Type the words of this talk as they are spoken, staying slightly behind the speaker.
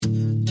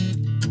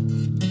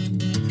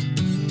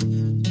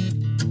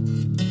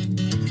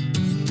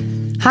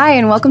Hi,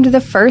 and welcome to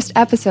the first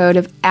episode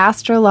of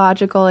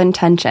Astrological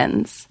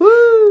Intentions.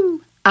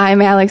 Woo!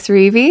 I'm Alex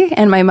Reevy,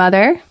 and my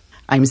mother.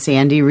 I'm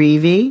Sandy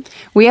Reevy.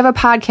 We have a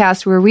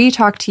podcast where we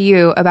talk to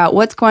you about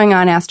what's going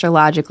on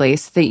astrologically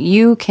so that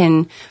you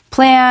can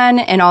plan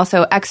and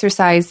also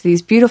exercise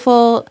these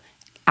beautiful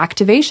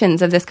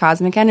activations of this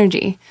cosmic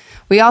energy.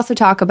 We also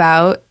talk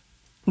about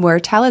we're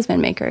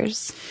talisman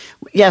makers.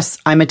 Yes,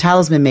 I'm a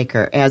talisman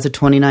maker. As a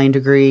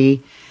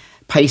 29-degree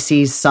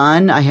Pisces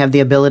sun, I have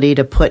the ability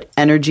to put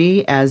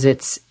energy as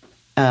it's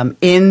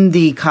in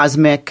the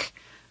cosmic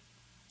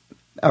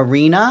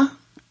arena,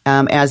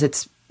 as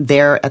it's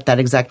there at that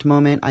exact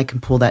moment. I can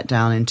pull that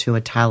down into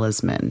a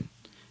talisman,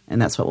 and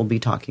that's what we'll be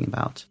talking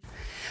about.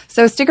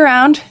 So stick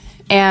around,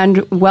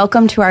 and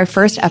welcome to our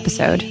first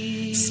episode.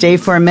 Stay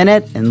for a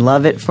minute and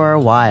love it for a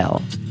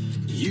while.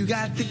 You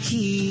got the keys.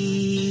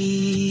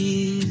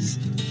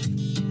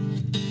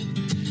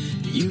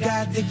 You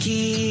got the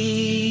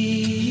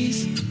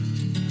keys.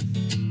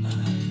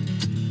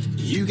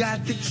 You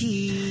got the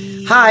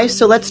keys. Hi,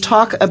 so let's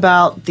talk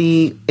about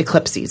the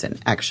eclipse season,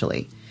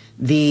 actually.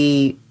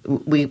 We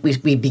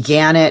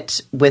began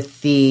it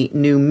with the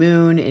new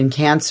moon in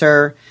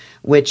Cancer,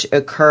 which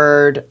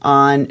occurred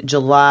on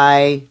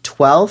July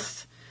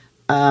 12th,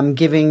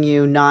 giving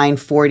you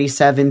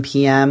 9:47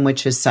 p.m.,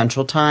 which is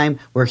Central Time.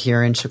 We're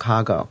here in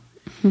Chicago.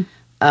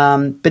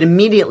 Mm-hmm. But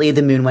immediately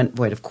the moon went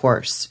void, of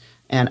course,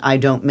 and I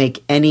don't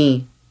make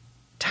any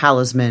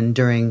talisman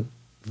during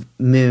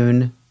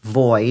moon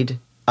void,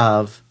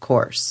 of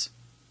course.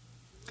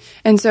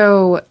 And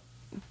so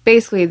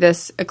basically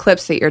this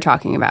eclipse that you're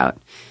talking about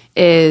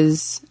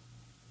is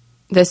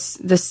the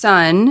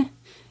sun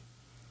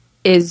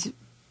is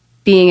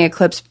being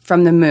eclipsed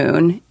from the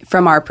moon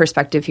from our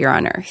perspective here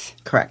on Earth.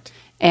 Correct.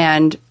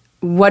 And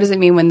what does it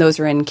mean when those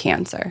are in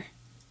Cancer?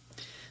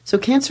 So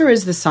Cancer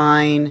is the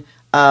sign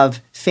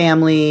of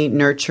family,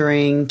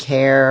 nurturing,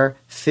 care,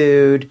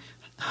 food,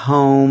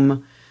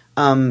 home,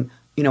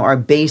 our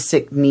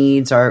basic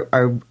needs, our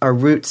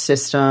root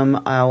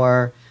system,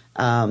 our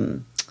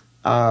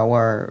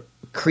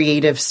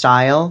creative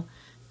style.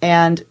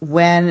 And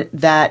when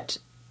that,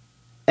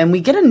 and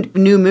we get a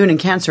new moon in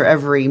Cancer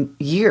every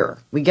year.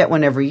 We get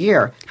one every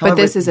year. However,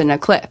 but this is an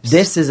eclipse.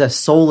 This is a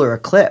solar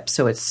eclipse,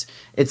 so it's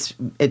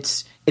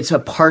a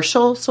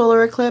partial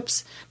solar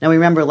eclipse. Now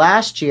remember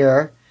last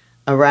year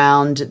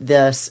around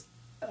this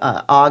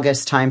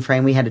August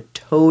timeframe, we had a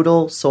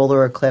total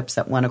solar eclipse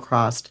that went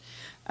across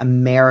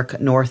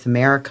North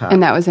America.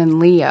 And that was in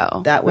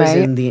Leo. That was right?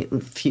 in the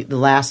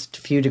last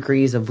few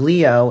degrees of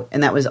Leo,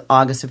 and that was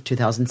August of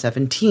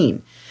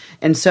 2017.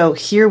 And so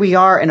here we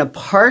are in a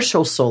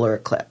partial solar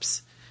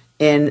eclipse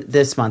in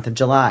this month of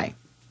July.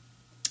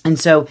 And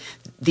so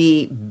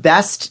the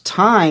best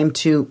time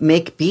to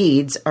make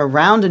beads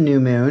around a new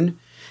moon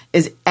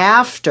is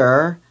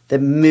after the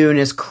moon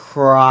has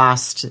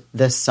crossed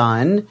the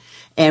sun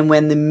and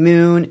when the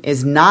moon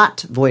is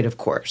not void of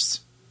course.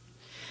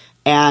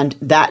 And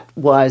that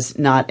was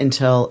not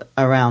until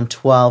around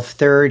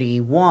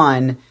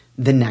 12:31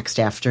 the next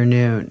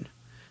afternoon.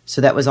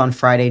 So that was on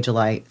Friday,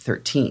 July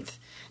 13th.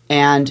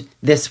 And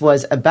this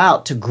was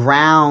about to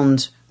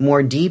ground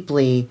more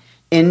deeply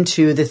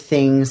into the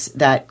things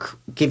that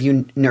give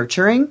you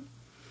nurturing,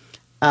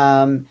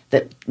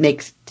 that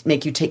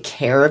make you take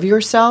care of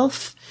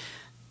yourself.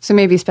 So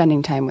maybe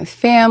spending time with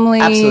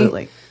family.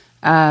 Absolutely.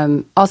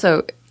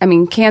 Also, I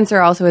mean, Cancer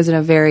also isn't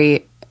a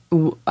very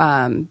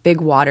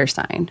big water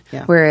sign,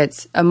 where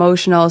it's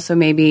emotional. So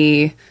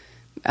maybe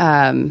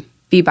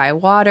be by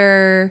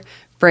water,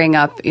 bring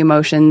up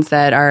emotions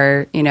that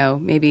are,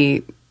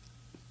 maybe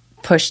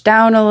pushed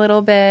down a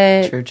little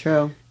bit.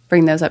 True.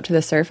 Bring those up to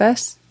the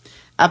surface.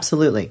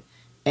 Absolutely.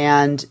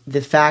 And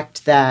the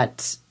fact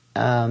that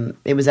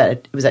it was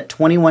at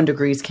 21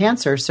 degrees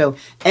Cancer, so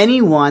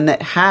anyone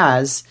that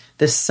has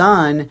the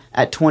sun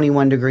at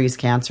 21 degrees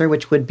Cancer,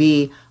 which would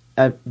be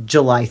a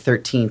July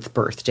 13th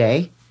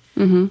birthday,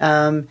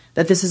 that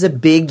this is a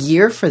big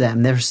year for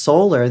them. Their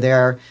solar,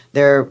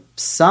 their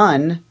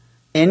sun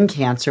in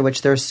Cancer,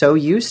 which they're so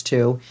used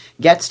to,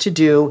 gets to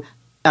do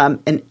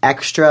an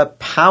extra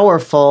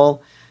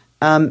powerful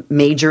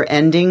major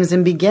endings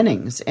and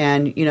beginnings.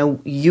 And,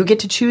 you get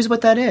to choose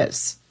what that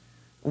is.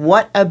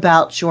 What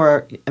about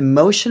your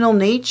emotional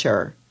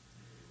nature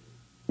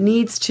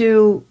needs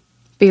to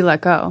be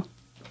let go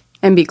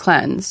and be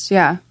cleansed?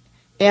 Yeah.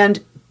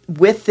 And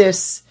with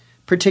this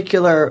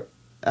particular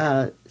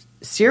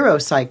Zero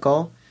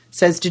cycle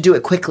says to do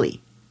it quickly.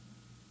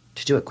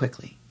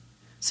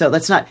 So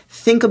let's not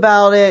think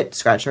about it,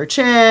 scratch our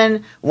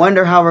chin,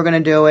 wonder how we're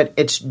going to do it.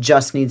 It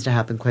just needs to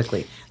happen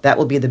quickly. That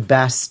will be the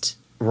best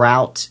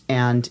route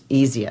and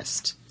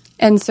easiest.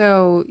 And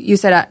so you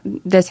said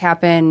this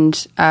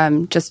happened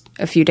just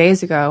a few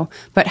days ago,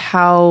 but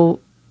how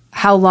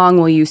long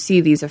will you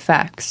see these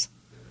effects?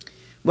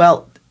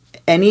 Well,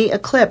 any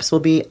eclipse will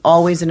be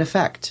always in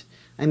effect.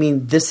 I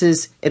mean,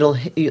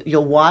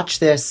 you'll watch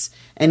this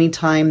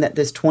anytime that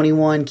this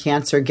 21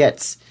 Cancer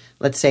gets,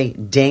 let's say,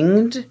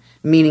 dinged,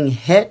 meaning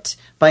hit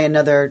by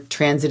another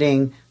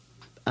transiting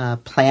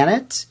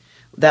planet.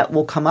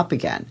 will come up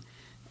again.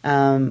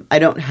 I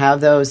don't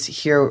have those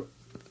here,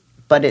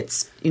 but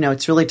it's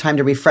really time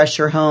to refresh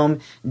your home,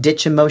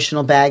 ditch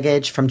emotional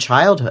baggage from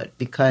childhood,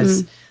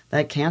 because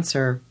that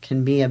cancer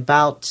can be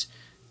about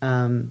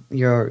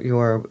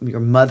your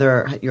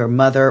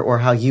mother or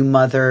how you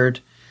mothered,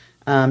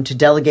 to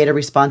delegate a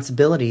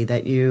responsibility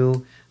that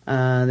you've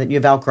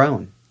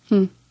outgrown,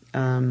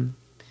 and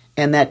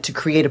that to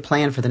create a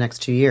plan for the next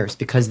 2 years,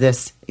 because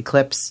this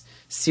eclipse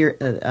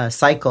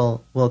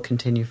cycle will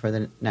continue for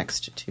the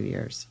next 2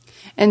 years.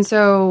 And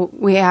so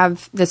we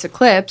have this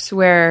eclipse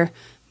where,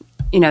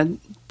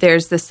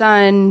 there's the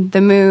sun,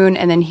 the moon,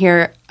 and then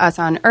here us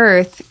on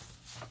Earth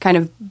kind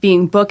of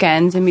being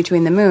bookends in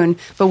between the moon.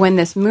 But when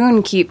this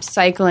moon keeps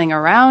cycling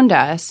around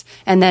us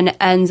and then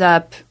ends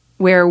up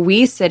where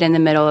we sit in the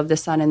middle of the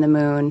sun and the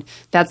moon,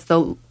 that's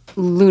the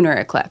lunar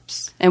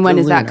eclipse. And when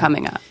is that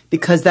coming up?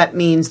 Because that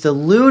means the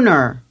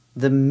moon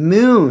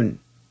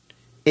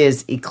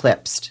is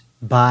eclipsed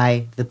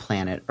by the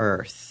planet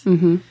Earth.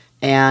 Mm-hmm.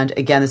 And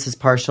again, this is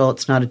partial.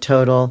 It's not a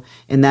total.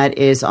 And that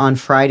is on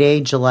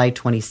Friday, July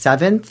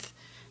 27th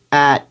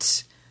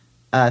at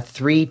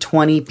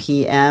 3:20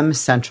 p.m.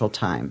 Central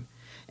Time.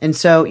 And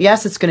so,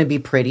 yes, it's going to be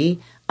pretty.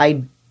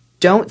 I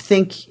don't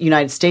think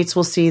United States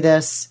will see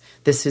this.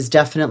 This is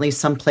definitely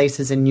some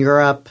places in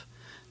Europe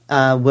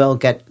will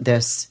get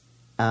this.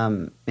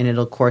 And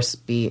it'll, of course,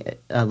 be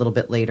a little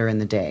bit later in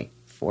the day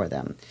for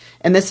them.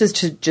 And this is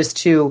to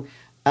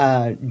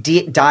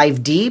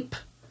dive deep.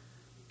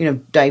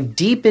 Dive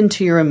deep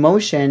into your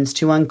emotions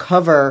to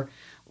uncover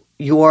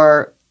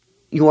your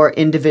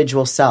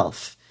individual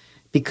self.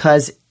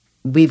 Because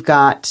we've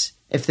got,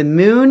 if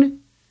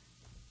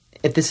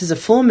this is a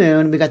full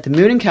moon, we've got the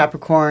moon in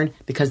Capricorn,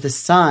 because the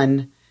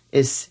sun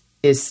is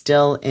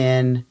still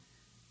in,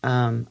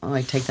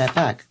 I take that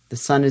back. The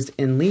sun is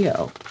in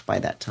Leo by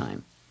that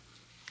time.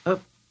 Oh,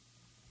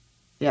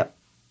 yep.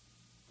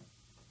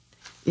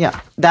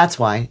 Yeah, that's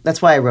why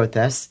I wrote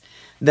this.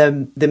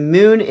 The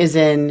moon is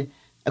in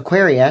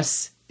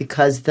Aquarius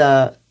because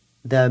the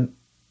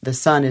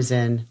sun is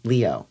in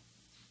Leo.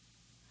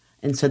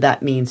 And so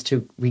that means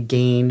to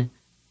regain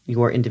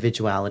your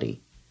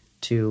individuality,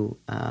 to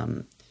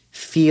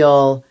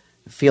feel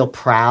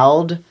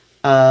proud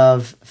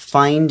of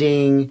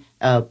finding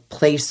a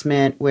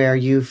placement where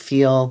you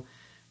feel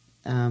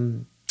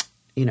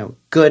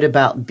good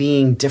about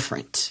being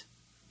different.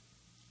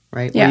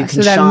 Right? Yeah, where you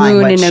can so that shine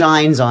moon what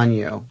shines on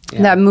you.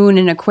 Yeah. That moon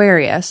in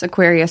Aquarius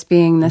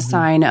being the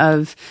sign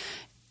of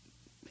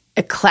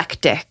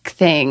eclectic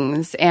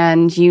things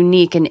and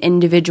unique and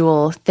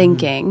individual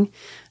thinking,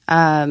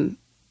 and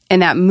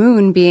that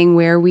moon being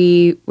where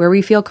we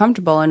feel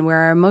comfortable and where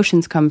our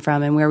emotions come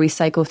from and where we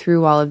cycle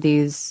through all of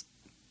these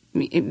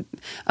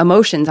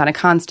emotions on a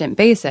constant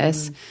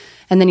basis.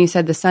 And then you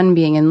said the sun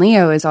being in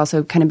Leo is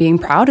also kind of being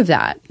proud of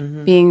that,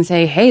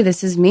 say, hey,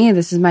 this is me,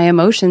 this is my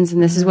emotions,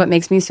 and this is what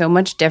makes me so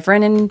much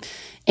different and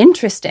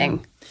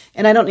interesting.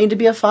 And I don't need to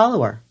be a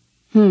follower,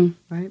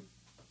 right?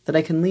 That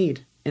I can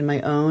lead in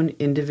my own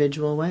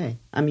individual way.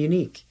 I'm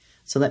unique.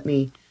 So let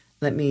me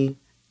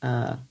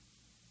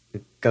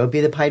go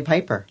be the Pied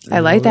Piper. I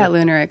like that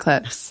lunar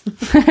eclipse.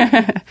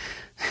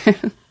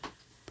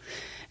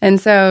 And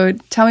so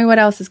tell me what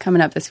else is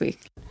coming up this week.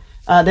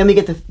 Then we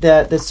get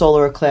the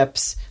solar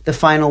eclipse. The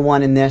final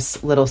one in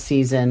this little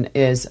season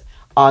is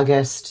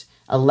August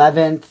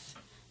 11th,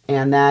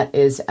 and that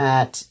is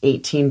at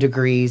 18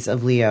 degrees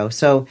of Leo.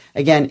 So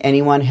again,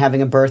 anyone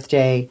having a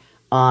birthday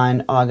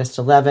on August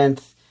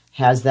 11th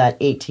has that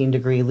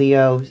 18-degree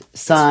Leo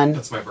sun.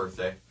 That's my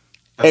birthday.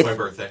 That's my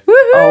birthday.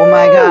 Woo-hoo! Oh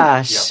my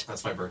gosh. Yeah,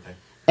 that's my birthday.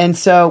 And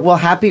so, well,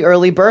 happy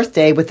early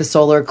birthday with the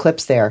solar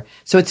eclipse there.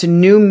 So it's a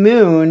new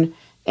moon,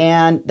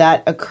 and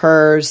that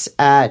occurs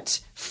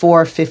at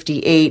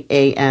 4:58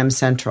 a.m.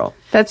 Central.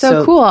 That's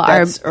so cool.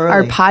 Our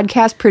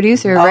podcast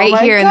producer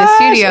here in the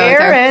studio.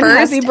 Aaron,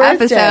 it's our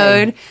first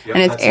episode,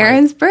 and it's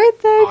Aaron's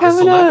birthday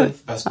coming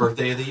up. Best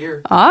birthday of the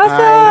year.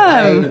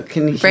 Awesome.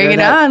 Can Bring it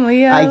on,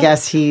 Leo. I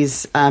guess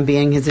he's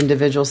being his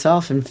individual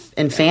self and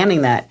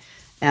fanning that.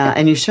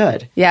 And you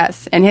should.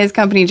 Yes. And his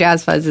company,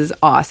 Jazz Fuzz, is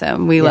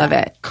awesome. We love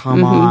it.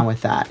 Come on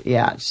with that.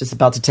 Yeah. It's just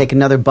about to take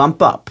another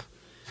bump up.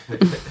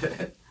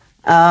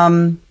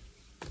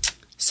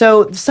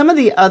 So some of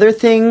the other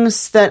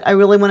things that I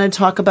really want to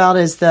talk about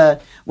is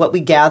what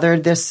we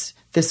gathered this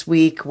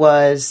week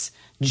was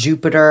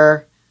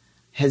Jupiter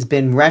has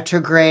been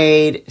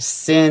retrograde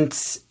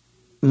since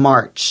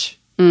March.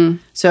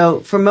 So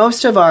for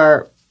most of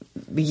our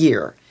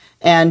year,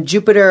 and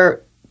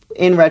Jupiter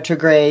in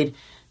retrograde,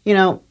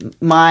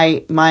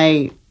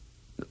 my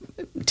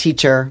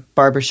teacher,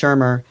 Barbara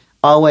Shermer,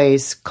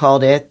 always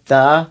called it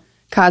the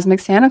Cosmic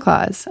Santa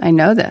Claus. I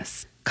know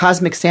this.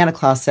 Cosmic Santa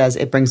Claus says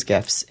it brings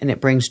gifts and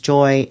it brings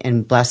joy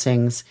and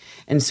blessings.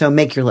 And so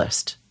make your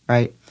list,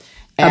 right?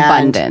 And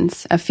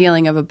abundance, a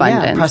feeling of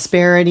abundance. Yeah,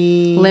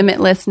 prosperity.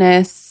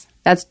 Limitlessness.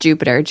 That's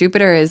Jupiter.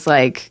 Jupiter is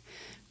like,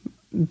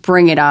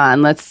 bring it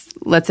on.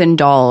 Let's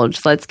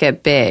indulge. Let's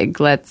get big.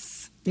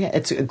 Yeah,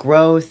 it's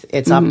growth,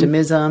 it's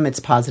optimism, it's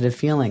positive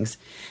feelings.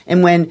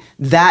 And when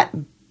that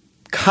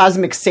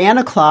cosmic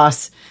Santa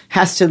Claus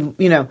has to,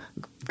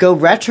 go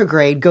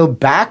retrograde, go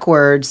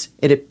backwards.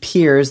 It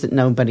appears that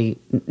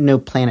no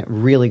planet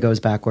really goes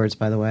backwards,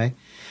 by the way.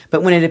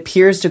 But when it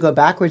appears to go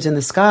backwards in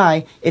the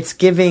sky, it's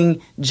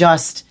giving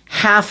just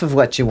half of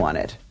what you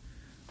wanted.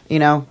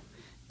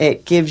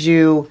 It gives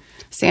you...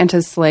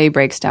 Santa's sleigh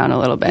breaks down a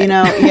little bit.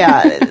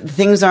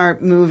 Things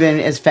aren't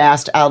moving as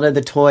fast out of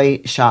the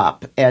toy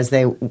shop as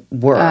they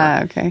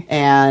were. Okay.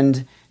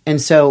 And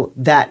so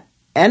that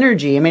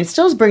energy, it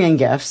still is bringing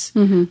gifts,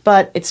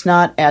 but it's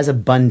not as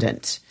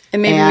abundant.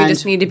 And maybe we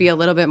just need to be a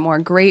little bit more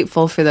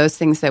grateful for those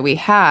things that we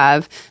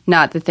have,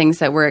 not the things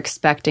that we're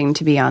expecting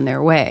to be on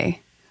their way.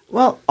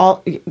 Well,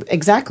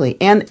 exactly.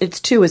 And it's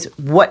too is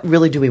what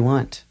really do we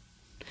want?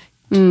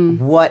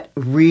 What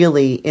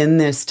really in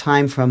this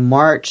time from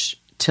March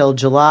till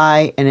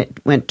July, and it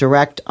went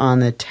direct on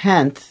the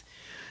 10th,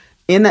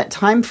 in that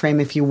time frame,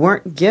 if you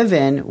weren't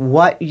given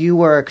what you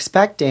were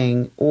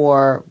expecting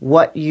or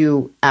what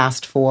you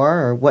asked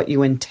for or what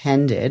you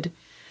intended,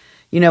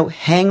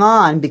 hang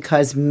on,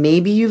 because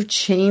maybe you've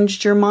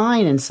changed your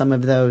mind in some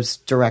of those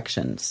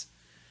directions.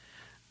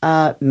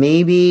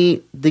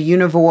 Maybe the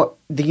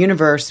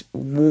universe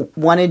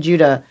wanted you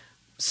to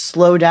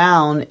slow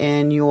down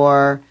in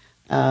your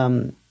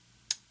in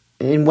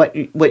what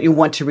you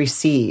want to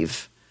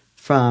receive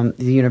from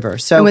the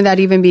universe. So, and would that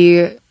even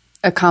be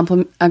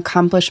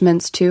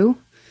accomplishments too?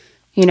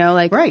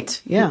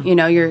 Right? Yeah.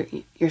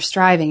 You're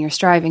striving,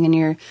 and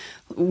you're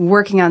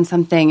working on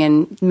something,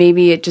 and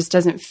maybe it just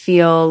doesn't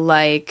feel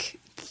like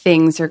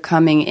things are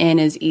coming in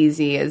as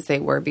easy as they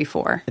were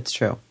before. It's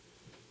true.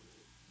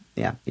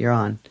 Yeah, you're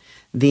on.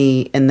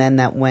 And then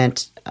that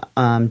went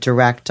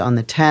direct on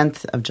the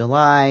 10th of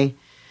July,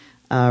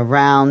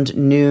 around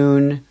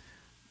noon,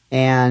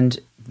 and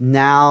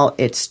now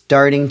it's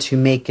starting to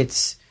make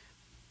its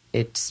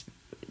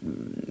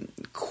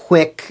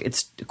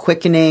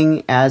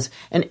quickening and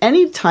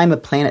any time a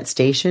planet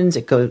stations,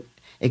 it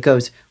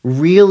goes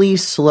really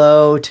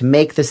slow to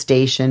make the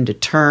station to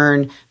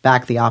turn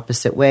back the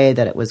opposite way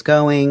that it was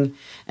going.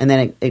 And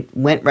then it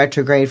went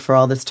retrograde for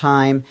all this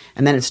time.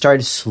 And then it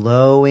started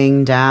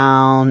slowing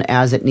down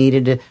as it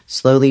needed to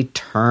slowly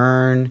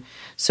turn.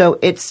 So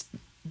it's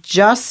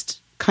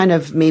just kind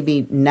of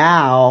maybe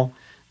now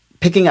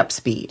picking up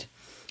speed.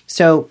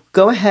 So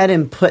go ahead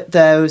and put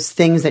those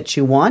things that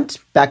you want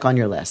back on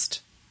your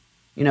list.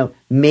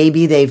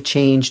 Maybe they've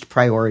changed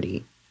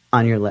priority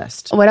on your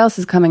list. What else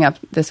is coming up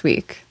this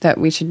week that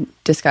we should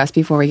discuss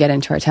before we get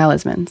into our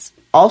talismans?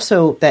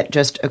 Also, that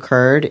just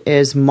occurred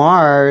is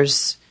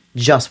Mars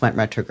just went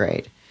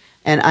retrograde.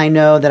 And I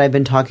know that I've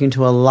been talking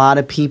to a lot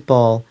of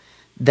people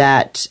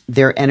that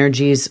their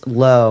energy is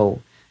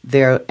low.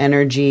 Their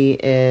energy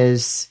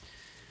is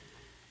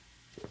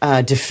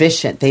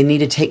deficient. They need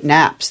to take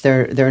naps.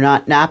 They're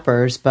not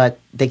nappers, but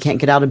they can't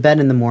get out of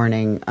bed in the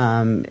morning,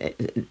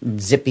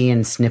 zippy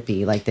and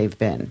snippy like they've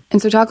been.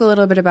 And so talk a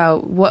little bit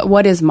about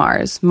what is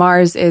Mars.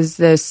 Mars is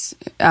this,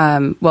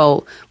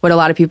 what a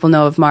lot of people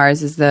know of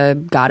Mars is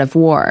the god of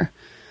war.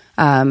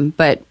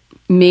 But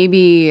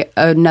maybe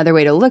another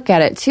way to look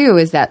at it too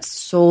is that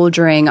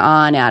soldiering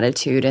on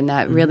attitude and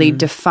that really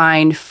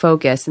defined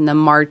focus and the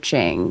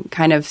marching,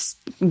 kind of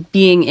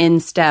being in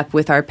step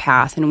with our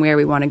path and where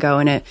we want to go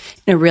in a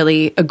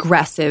really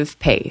aggressive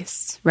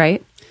pace,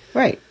 right?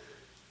 Right.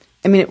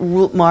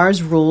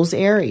 Mars rules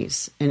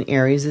Aries, and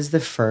Aries is the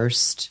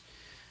first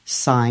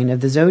sign of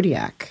the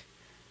zodiac.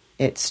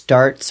 It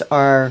starts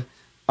our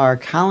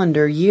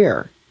calendar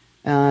year.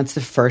 It's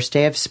the first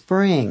day of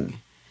spring.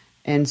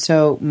 And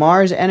so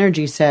Mars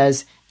energy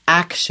says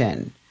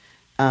action.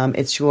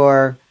 It's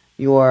your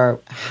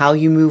how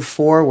you move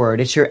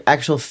forward. It's your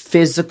actual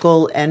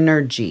physical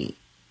energy.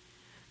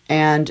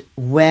 And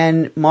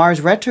when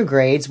Mars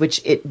retrogrades, which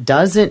it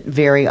doesn't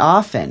very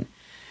often,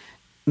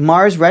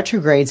 Mars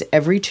retrogrades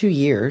every 2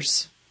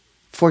 years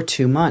for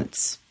 2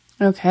 months.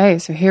 Okay,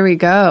 so here we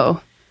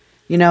go.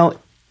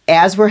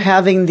 As we're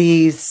having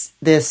this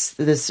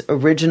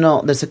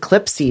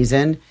eclipse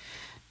season,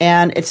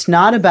 and it's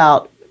not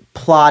about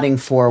plodding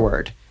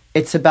forward.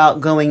 It's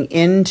about going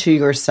into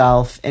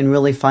yourself and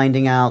really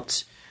finding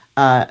out,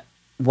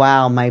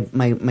 wow, my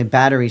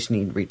batteries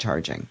need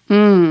recharging.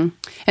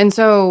 And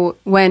so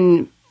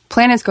when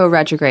planets go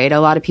retrograde,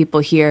 a lot of people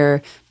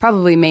hear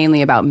probably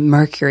mainly about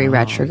Mercury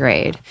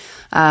retrograde.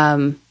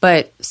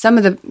 But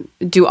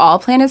do all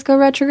planets go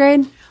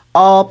retrograde?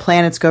 All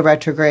planets go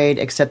retrograde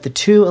except the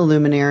two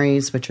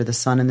luminaries, which are the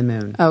sun and the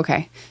moon.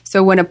 Okay.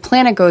 So when a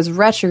planet goes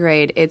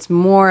retrograde, it's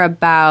more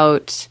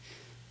about,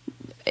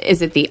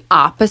 is it the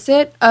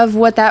opposite of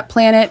what that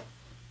planet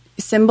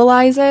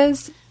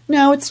symbolizes?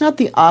 No, it's not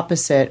the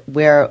opposite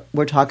where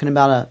we're talking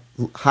about a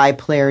high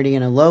polarity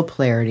and a low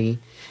polarity.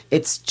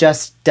 It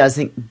just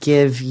doesn't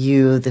give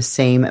you the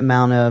same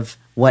amount of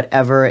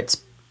whatever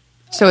it's.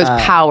 So its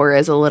power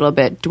is a little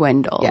bit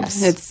dwindled.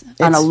 Yes. It's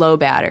on a low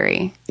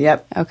battery.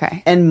 Yep.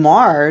 Okay. And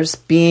Mars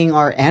being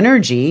our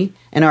energy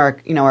and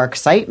our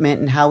excitement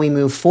and how we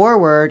move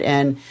forward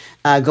and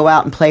go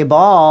out and play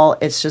ball,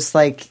 it's just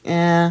like,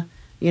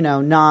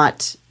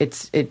 not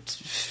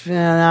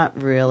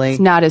not really. It's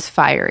not as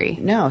fiery.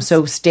 No.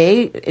 So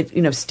stay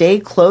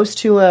close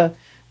to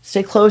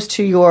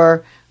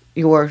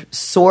your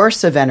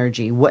source of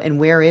energy. And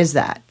where is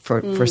that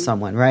for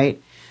someone,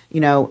 right?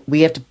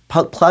 We have to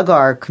plug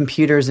our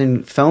computers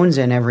and phones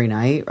in every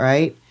night,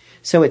 right?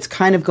 So it's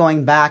kind of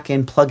going back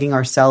and plugging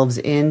ourselves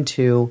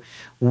into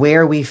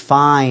where we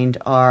find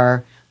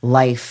our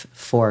life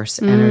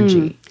force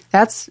energy.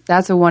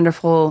 That's a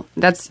wonderful,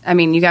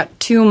 you got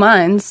 2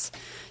 months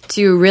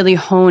to really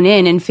hone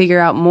in and figure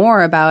out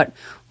more about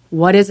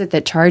what is it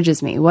that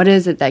charges me? What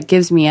is it that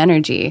gives me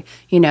energy?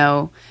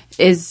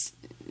 Is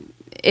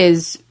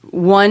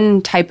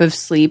one type of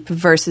sleep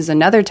versus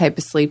another type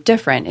of sleep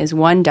different? Is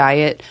one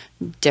diet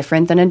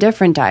different than a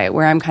different diet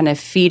where I'm kind of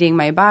feeding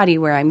my body,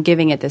 where I'm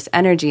giving it this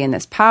energy and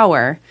this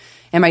power?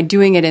 Am I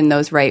doing it in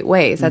those right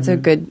ways? That's a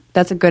good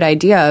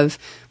idea of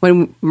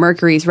when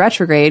Mercury's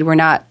retrograde, we're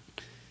not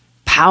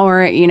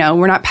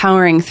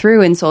powering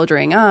through and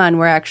soldiering on.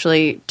 We're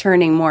actually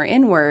turning more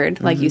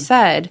inward, like you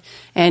said,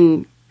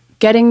 and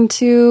getting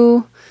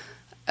to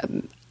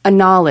a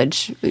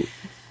knowledge.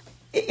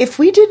 If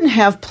we didn't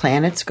have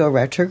planets go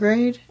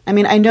retrograde,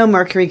 I know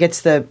Mercury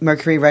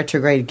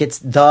retrograde gets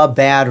the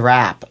bad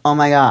rap. Oh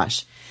my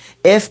gosh.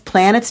 If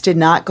planets did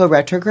not go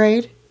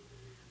retrograde,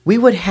 we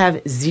would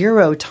have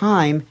zero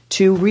time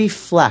to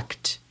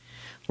reflect,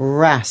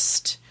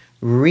 rest,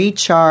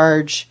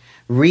 recharge,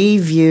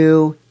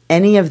 review,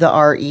 any of the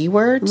RE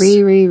words.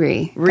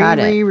 Got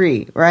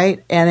it.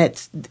 Right?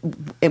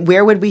 And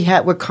where would we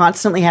have, we're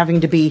constantly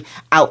having to be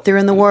out there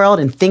in the world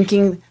and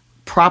thinking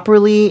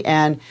properly,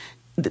 and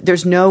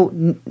there's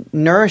no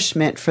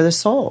nourishment for the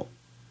soul.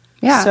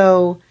 Yeah.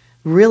 So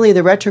really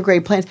the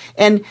retrograde planets,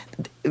 and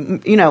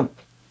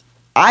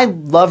I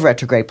love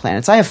retrograde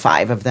planets. I have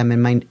 5 of them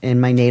in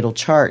my natal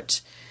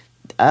chart.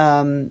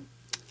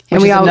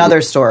 Which is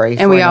another story.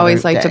 And we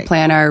always like to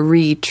plan our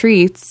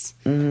retreats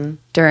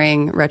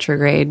during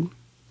retrograde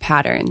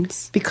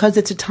patterns. Because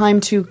it's a time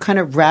to kind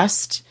of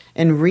rest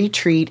and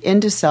retreat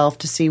into self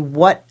to see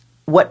what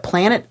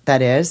planet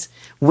that is,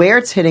 where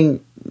it's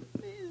hitting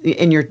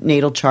in your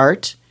natal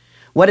chart,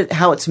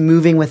 how it's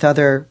moving with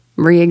other...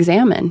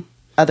 Re-examine.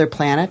 Other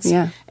planets.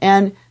 Yeah.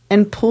 And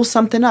pull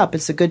something up.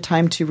 It's a good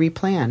time to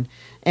replan.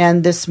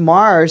 And this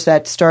Mars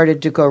that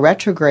started to go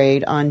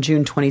retrograde on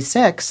June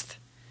 26th,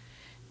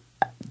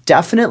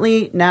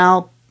 definitely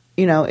now,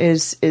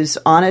 is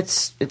on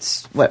it's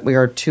we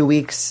are 2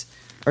 weeks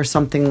or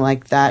something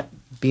like that.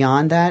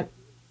 Beyond that,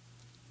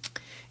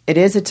 it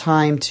is a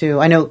time to,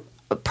 I know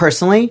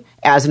personally,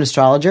 as an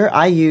astrologer,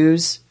 I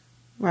use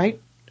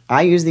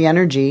the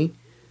energy,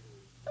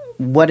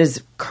 what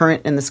is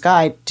current in the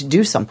sky, to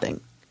do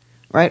something,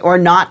 right? Or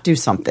not do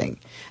something.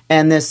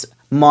 And this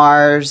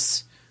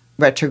Mars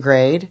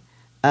retrograde,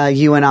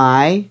 you and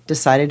I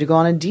decided to go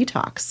on a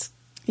detox.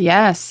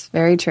 Yes,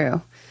 very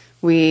true.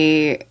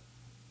 We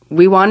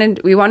wanted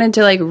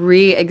to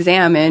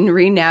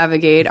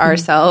re-navigate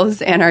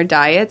ourselves and our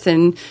diets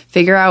and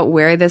figure out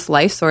where this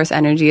life source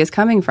energy is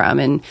coming from.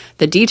 And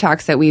the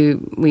detox that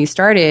we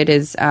started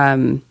is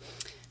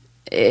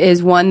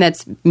one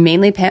that's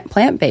mainly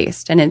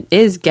plant-based, and it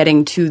is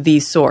getting to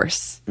the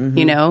source,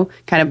 kind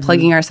of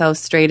plugging ourselves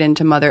straight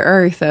into Mother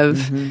Earth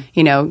of,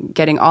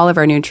 getting all of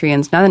our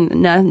nutrients.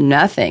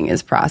 Nothing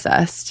is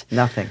processed.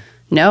 Nothing.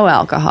 No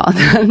alcohol.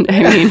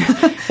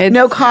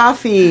 No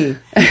coffee.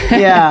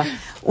 Yeah.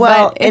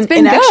 Well, but it's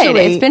been good.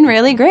 Actually, it's been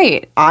really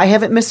great. I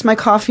haven't missed my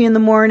coffee in the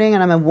morning,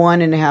 and I'm a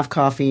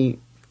 1.5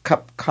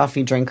 cup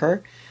coffee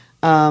drinker.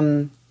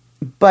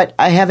 But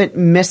I haven't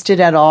missed it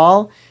at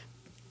all.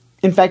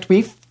 In fact,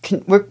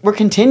 we're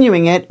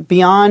continuing it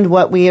beyond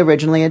what we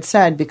originally had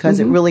said, because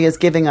it really is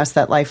giving us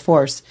that life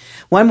force.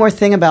 One more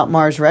thing about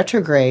Mars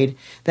retrograde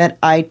that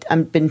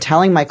I've been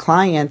telling my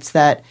clients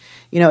that,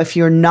 if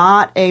you're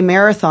not a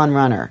marathon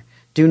runner,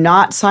 do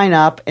not sign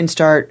up and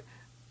start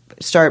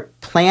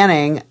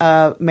planning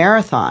a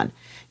marathon.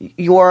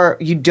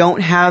 You don't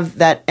have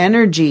that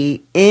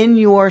energy in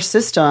your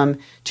system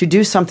to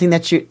do something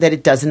that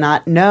it does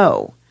not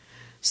know.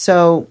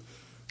 So,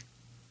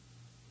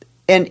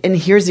 and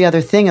here's the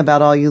other thing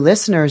about all you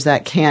listeners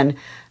that can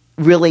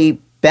really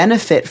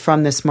benefit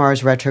from this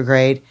Mars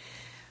retrograde.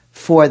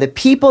 For the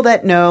people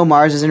that know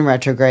Mars is in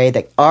retrograde,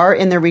 that are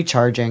in the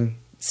recharging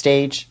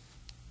stage,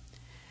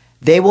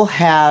 they will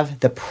have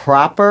the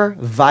proper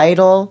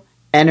vital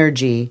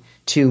energy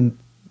to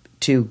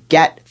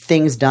get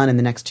things done in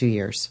the next 2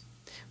 years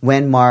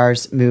when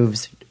Mars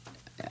moves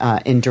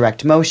in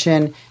direct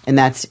motion, and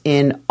that's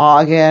in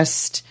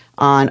August,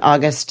 on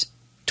August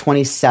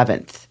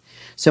 27th.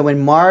 So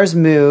when Mars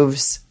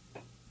moves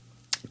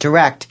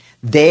direct,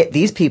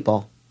 these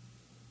people,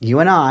 you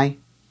and I,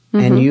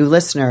 and you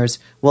listeners,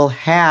 will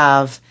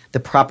have the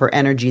proper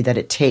energy that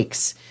it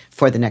takes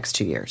for the next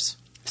 2 years.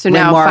 So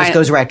when now Mars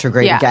goes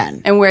retrograde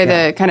again. And where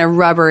the kind of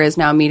rubber is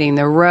now meeting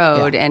the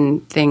road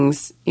and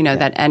things,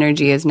 that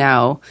energy is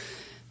now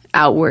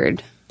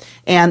outward.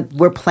 And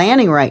we're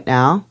planning right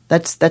now.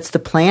 That's the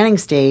planning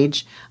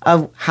stage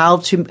of how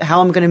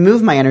I'm going to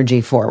move my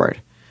energy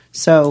forward.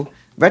 So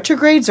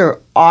retrogrades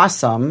are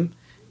awesome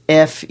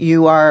if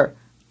you are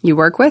You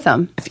work with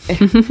them.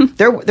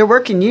 they're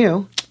working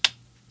you,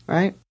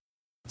 right?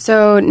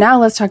 So now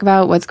let's talk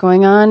about what's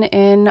going on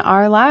in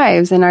our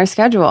lives, in our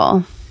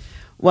schedule.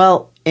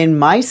 Well, in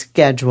my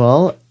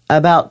schedule,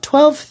 about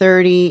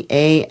 12:30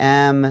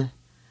 a.m.,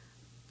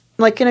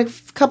 like in a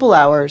couple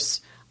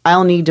hours,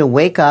 I'll need to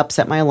wake up,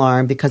 set my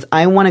alarm, because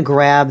I want to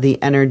grab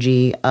the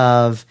energy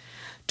of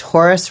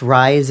Taurus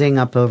rising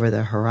up over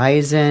the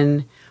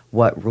horizon.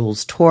 What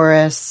rules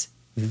Taurus?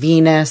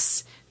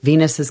 Venus.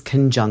 Venus is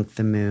conjunct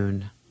the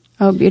moon.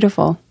 Oh,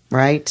 beautiful.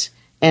 Right?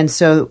 And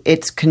so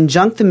it's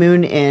conjunct the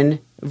moon in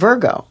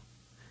Virgo.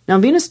 Now,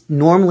 Venus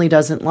normally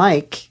doesn't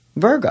like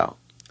Virgo.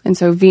 And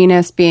so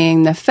Venus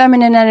being the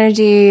feminine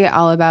energy,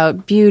 all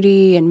about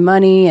beauty and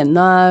money and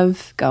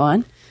love. Go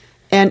on.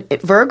 And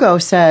Virgo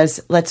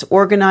says, let's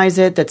organize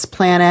it, let's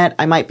plan it.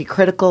 I might be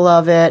critical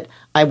of it.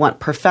 I want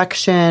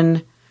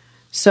perfection.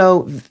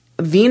 So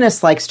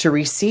Venus likes to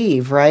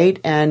receive, right?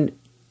 And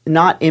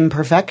not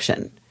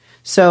imperfection.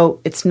 So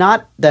it's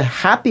not the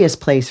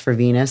happiest place for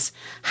Venus.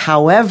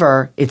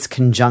 However, it's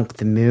conjunct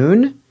the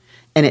moon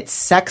and it's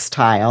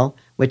sextile,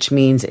 which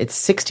means it's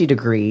 60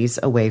 degrees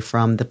away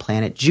from the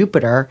planet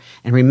Jupiter.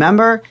 And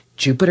remember,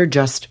 Jupiter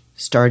just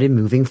started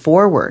moving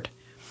forward.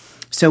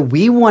 So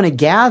we want to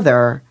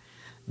gather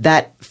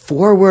that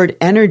forward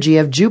energy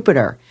of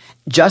Jupiter,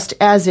 just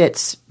as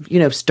it's,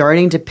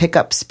 starting to pick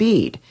up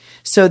speed.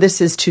 So this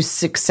is to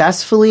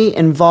successfully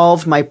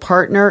involve my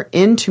partner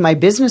into my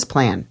business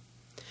plan.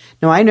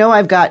 Now, I know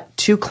I've got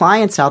 2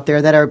 clients out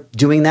there that are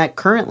doing that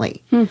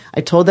currently.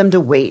 I told them to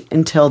wait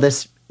until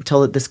this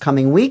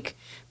coming week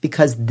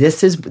because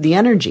this is the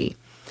energy.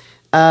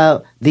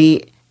 The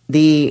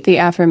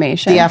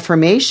affirmation. The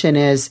affirmation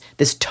is,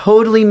 this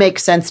totally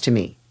makes sense to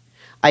me.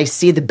 I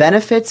see the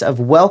benefits of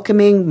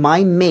welcoming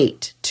my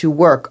mate to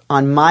work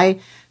on my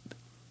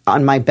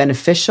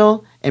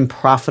beneficial and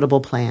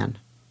profitable plan.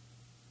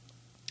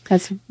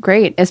 That's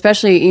great,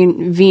 especially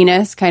in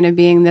Venus kind of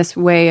being this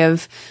way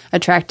of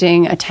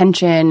attracting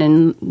attention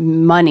and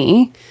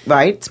money.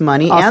 Right, it's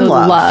money also and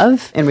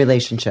love in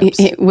relationships.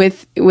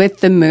 With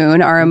the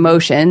moon, our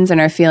emotions and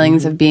our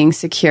feelings of being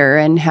secure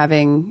and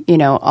having,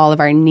 all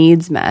of our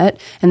needs met.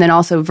 And then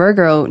also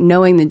Virgo,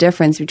 knowing the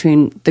difference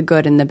between the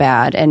good and the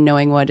bad and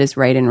knowing what is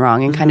right and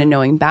wrong and kind of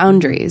knowing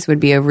boundaries would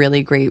be a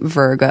really great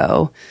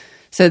Virgo.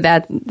 So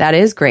that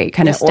is great,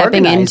 kind of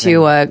stepping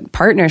into a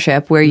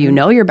partnership where you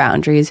know your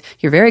boundaries,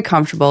 you're very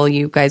comfortable,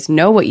 you guys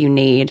know what you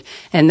need,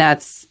 and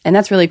that's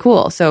really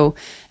cool. So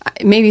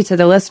maybe to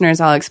the listeners,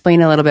 I'll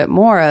explain a little bit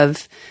more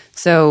of,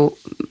 so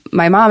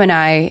my mom and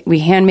I, we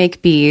hand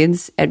make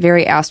beads at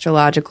very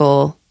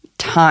astrological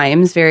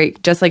times, very,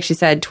 just like she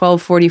said,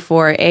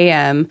 12:44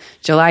 a.m.,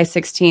 July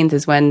 16th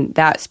is when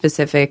that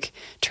specific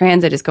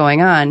transit is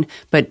going on,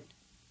 but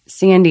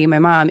Sandy, my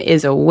mom,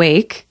 is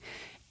awake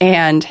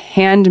and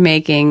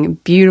hand-making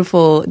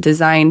beautiful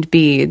designed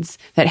beads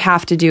that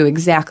have to do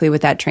exactly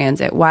with that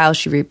transit while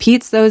she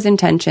repeats those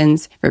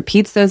intentions,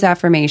 repeats those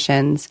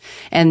affirmations,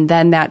 and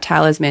then that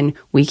talisman,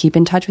 we keep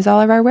in touch with all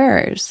of our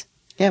wearers.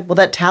 Yeah, well,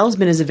 that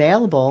talisman is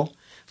available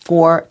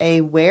for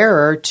a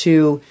wearer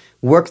to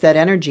work that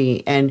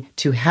energy and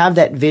to have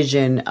that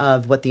vision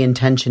of what the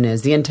intention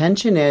is. The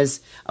intention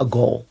is a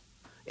goal.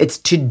 It's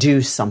to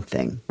do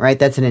something, right?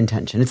 That's an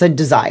intention. It's a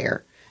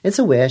desire. It's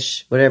a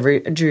wish, whatever,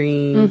 a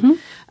dream.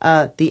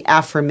 The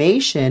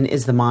affirmation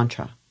is the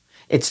mantra.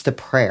 It's the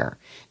prayer.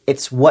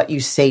 It's what you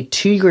say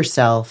to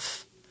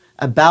yourself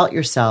about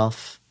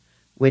yourself,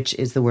 which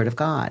is the word of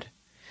God.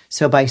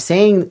 So by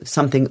saying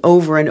something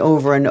over and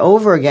over and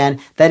over again,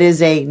 that is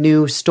a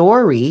new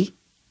story.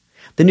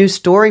 The new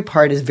story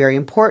part is very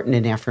important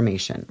in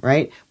affirmation,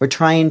 right? We're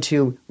trying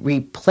to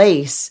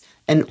replace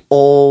an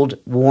old,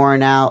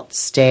 worn out,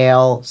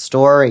 stale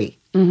story.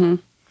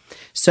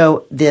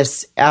 So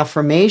this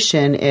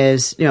affirmation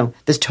is,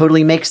 this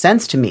totally makes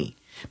sense to me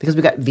because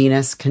we got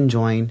Venus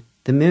conjoin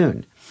the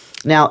moon.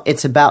 Now,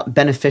 it's about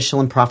beneficial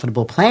and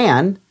profitable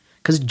plan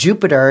because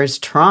Jupiter is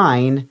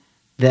trine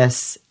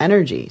this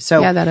energy.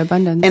 So yeah, that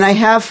abundance. And I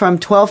have from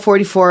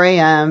 12:44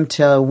 a.m.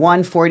 to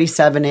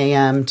 1:47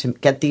 a.m. to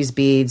get these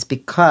beads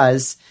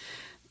because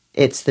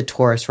it's the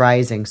Taurus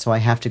rising. So I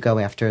have to go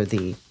after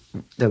the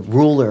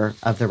ruler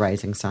of the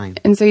rising sign.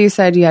 And so you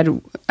said you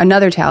had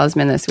another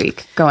talisman this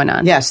week going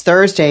on. Yes,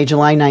 Thursday,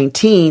 July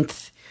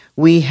 19th,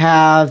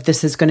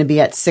 this is going to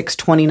be at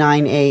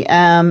 6:29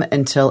 a.m.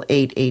 until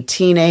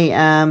 8:18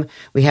 a.m.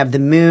 We have the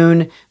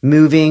moon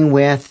moving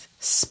with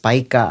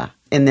Spica.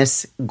 In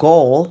this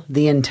goal,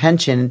 the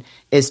intention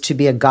is to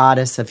be a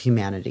goddess of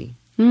humanity.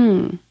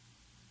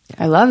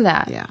 I love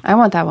that. Yeah. I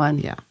want that one.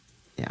 Yeah.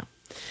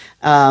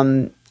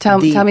 Tell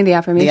me the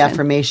affirmation. The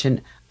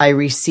affirmation, I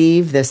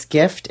receive this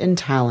gift and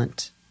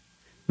talent.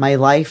 My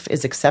life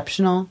is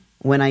exceptional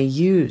when I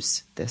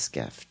use this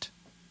gift.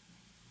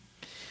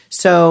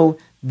 So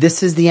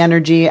this is the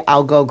energy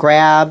I'll go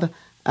grab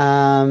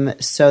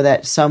so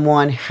that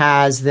someone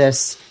has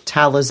this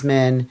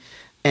talisman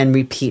and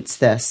repeats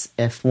this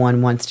if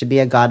one wants to be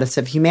a goddess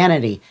of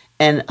humanity.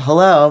 And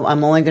hello,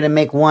 I'm only going to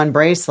make one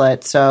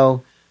bracelet,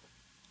 so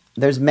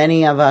There's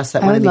many of us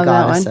that I want to would be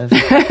love goddess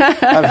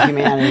that of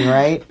humanity,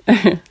 right?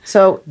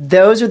 So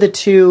those are the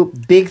two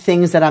big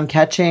things that I'm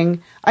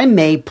catching. I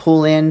may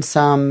pull in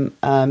some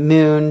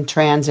moon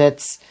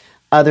transits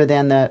other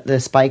than the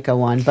Spica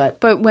one,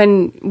 but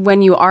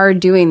when you are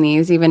doing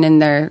these, even in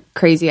their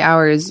crazy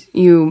hours,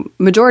 you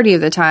majority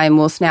of the time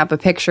will snap a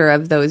picture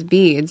of those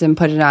beads and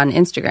put it on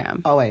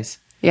Instagram. always.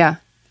 Yeah.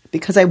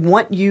 Because I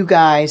want you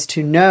guys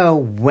to know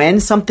when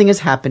something is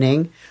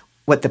happening,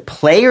 what the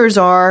players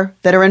are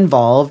that are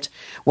involved,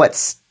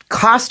 what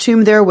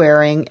costume they're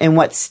wearing, and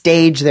what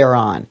stage they're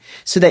on.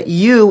 So that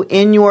you,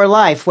 in your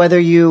life, whether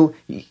you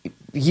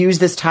use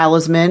this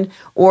talisman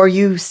or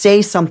you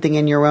say something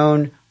in your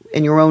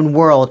own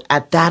world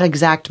at that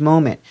exact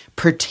moment,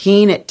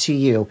 pertain it to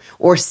you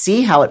or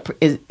see how it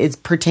is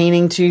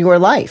pertaining to your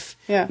life.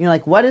 Yeah. You're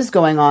like, what is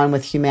going on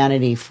with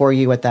humanity for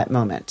you at that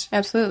moment?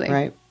 Absolutely.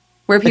 Right?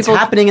 Where It's people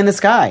happening in the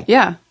sky.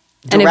 Yeah.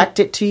 Direct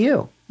it to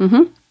you.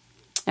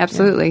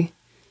 Absolutely.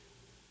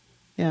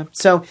 Yeah.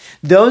 So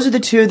those are the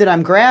two that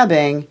I'm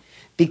grabbing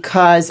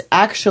because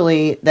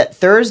actually the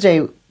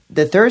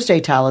Thursday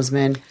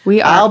talisman,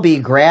 I'll be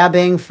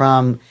grabbing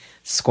from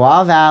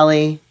Squaw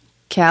Valley,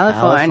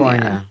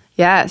 California.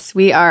 Yes,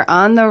 we are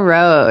on the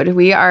road.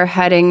 We are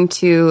heading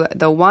to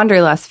the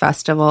Wanderlust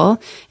Festival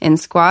in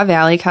Squaw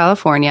Valley,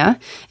 California.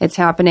 It's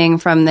happening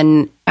from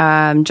the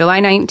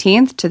July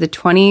 19th to the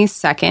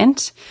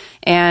 22nd.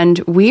 And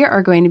we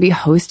are going to be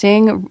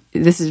hosting,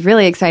 this is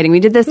really exciting.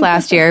 We did this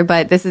last year,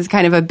 but this is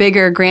kind of a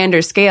bigger,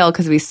 grander scale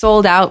because we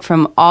sold out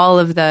from all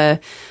of the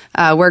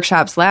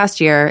workshops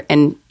last year.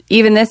 And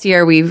even this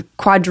year, we've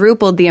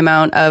quadrupled the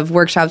amount of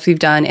workshops we've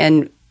done,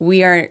 and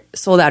we are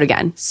sold out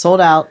again. Sold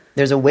out.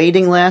 There's a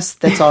waiting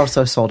list that's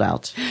also sold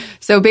out.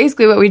 So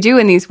basically what we do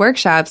in these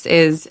workshops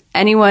is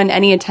any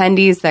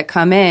attendees that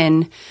come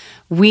in,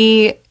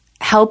 we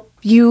help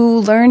you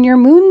learn your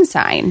moon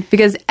sign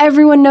because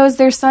everyone knows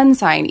their sun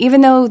sign,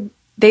 even though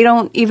they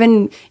don't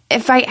even,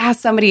 if I ask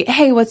somebody,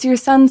 hey, what's your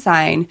sun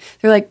sign?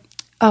 They're like,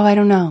 oh, I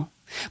don't know.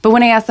 But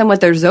when I ask them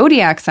what their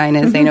zodiac sign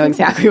is, they know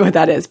exactly what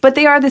that is. But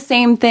they are the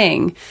same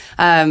thing.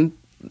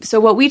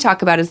 So what we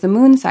talk about is the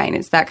moon sign.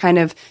 It's that kind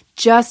of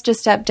just a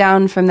step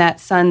down from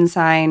that sun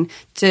sign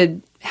to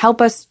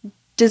help us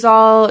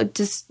decipher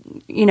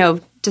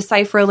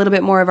a little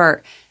bit more of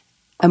our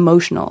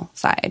emotional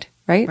side,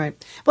 right?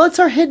 Right. Well, it's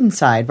our hidden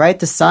side, right?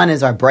 The sun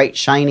is our bright,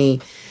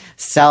 shiny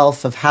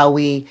self of how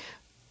we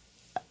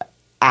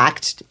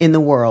act in the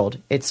world.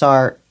 It's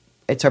our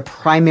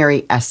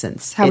primary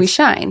essence. How we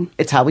shine.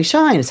 It's how we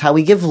shine. It's how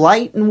we give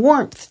light and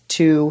warmth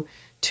to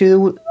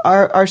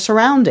our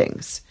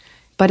surroundings.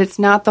 But it's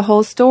not the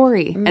whole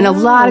story. And a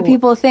lot of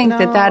people think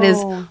that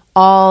is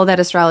all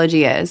that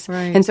astrology is.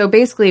 Right. And so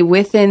basically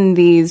within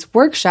these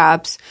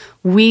workshops,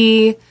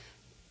 we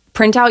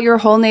print out your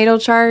whole natal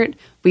chart.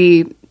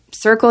 We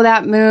circle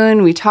that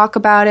moon. We talk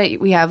about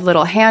it. We have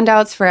little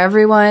handouts for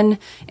everyone.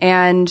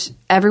 And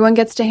everyone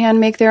gets to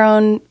hand make their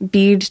own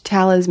bead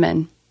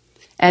talisman.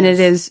 And it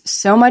is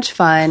so much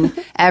fun.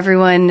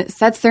 Everyone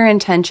sets their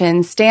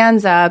intention,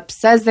 stands up,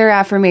 says their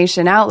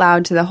affirmation out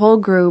loud to the whole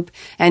group.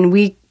 And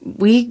we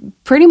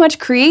pretty much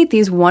create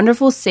these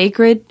wonderful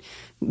sacred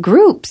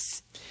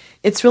groups.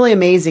 It's really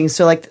amazing.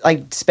 So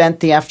I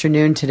spent the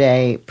afternoon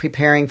today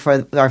preparing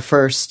for our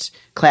first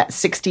class,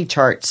 60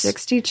 charts.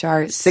 60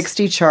 charts.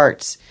 60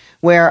 charts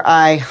where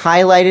I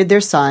highlighted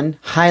their sun,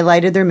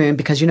 highlighted their moon,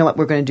 because you know what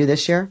we're going to do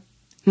this year?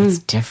 It's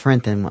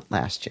different than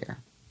last year.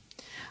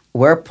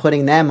 We're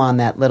putting them on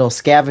that little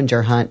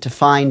scavenger hunt to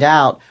find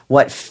out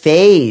what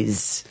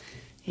phase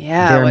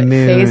their what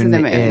moon phase of the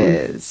moon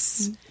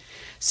is.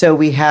 So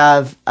we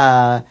have,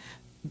 what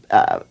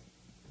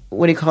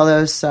do you call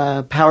those?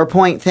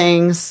 PowerPoint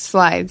things?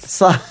 Slides.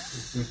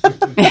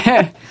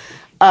 The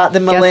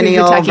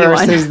millennial techie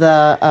versus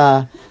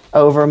the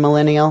over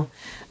millennial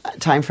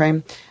time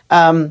frame.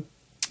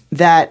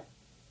 That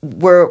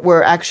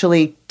we're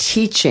actually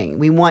teaching.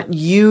 We want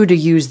you to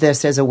use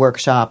this as a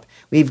workshop.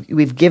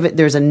 We've given,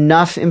 there's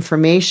enough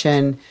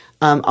information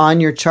on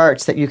your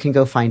charts that you can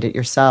go find it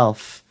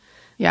yourself.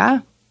 Yeah.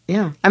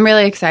 Yeah. I'm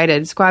really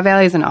excited. Squaw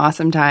Valley is an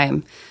awesome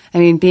time. I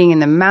mean, being in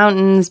the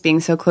mountains, being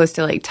so close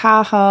to Lake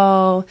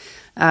Tahoe,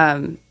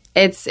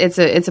 it's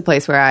a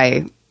place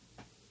where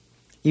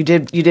You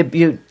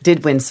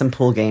did win some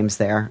pool games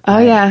there. Oh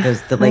yeah,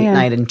 the late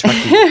night in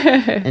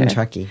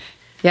Truckee.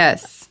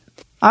 Yes.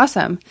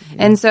 Awesome.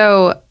 And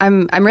so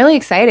I'm really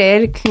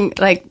excited.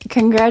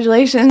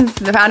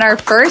 Congratulations on our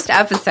first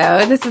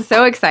episode. This is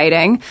so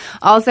exciting.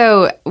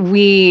 Also,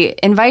 we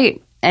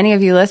invite any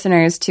of you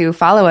listeners to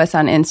follow us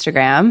on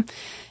Instagram,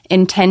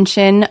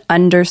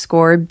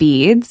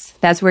 intention_beads.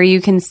 That's where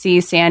you can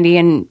see Sandy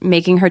and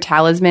making her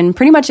talisman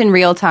pretty much in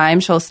real time.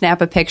 She'll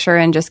snap a picture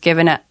and just give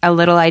a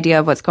little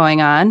idea of what's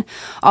going on.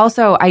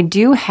 Also, I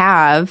do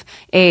have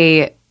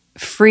a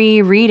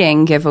free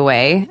reading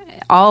giveaway.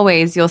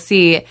 Always you'll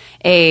see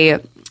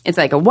a it's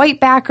like a white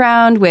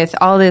background with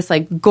all this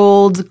like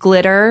gold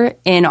glitter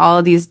in all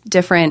of these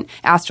different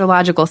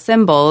astrological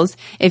symbols.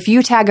 If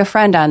you tag a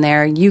friend on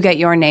there, you get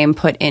your name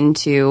put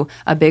into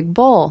a big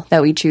bowl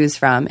that we choose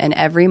from. And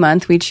every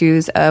month we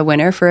choose a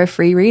winner for a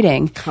free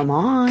reading. Come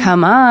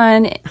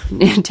on.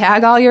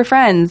 Tag all your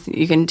friends.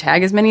 You can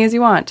tag as many as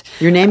you want.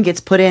 Your name gets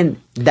put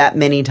in that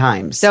many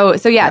times. So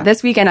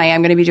this weekend I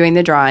am going to be doing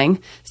the drawing.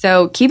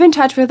 So keep in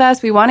touch with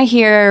us. We want to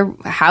hear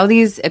how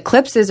these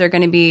eclipses are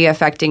going to be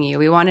affecting you.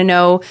 We want to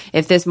know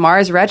if this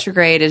Mars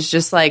retrograde is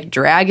just like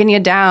dragging you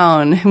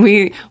down.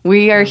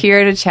 We are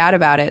here to chat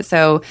about it.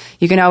 So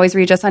you can always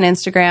reach us on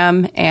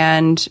Instagram,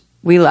 and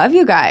we love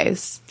you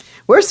guys.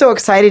 We're so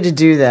excited to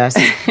do this.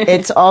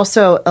 It's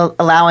also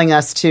allowing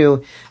us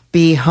to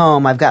be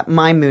home. I've got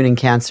my moon in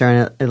Cancer,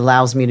 and it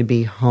allows me to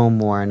be home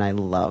more, and I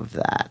love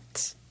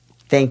that.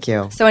 Thank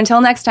you. So until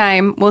next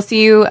time, we'll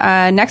see you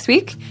next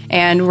week,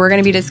 and we're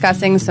going to be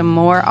discussing some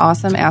more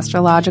awesome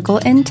astrological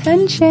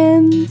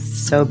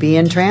intentions. So be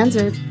in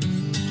transit.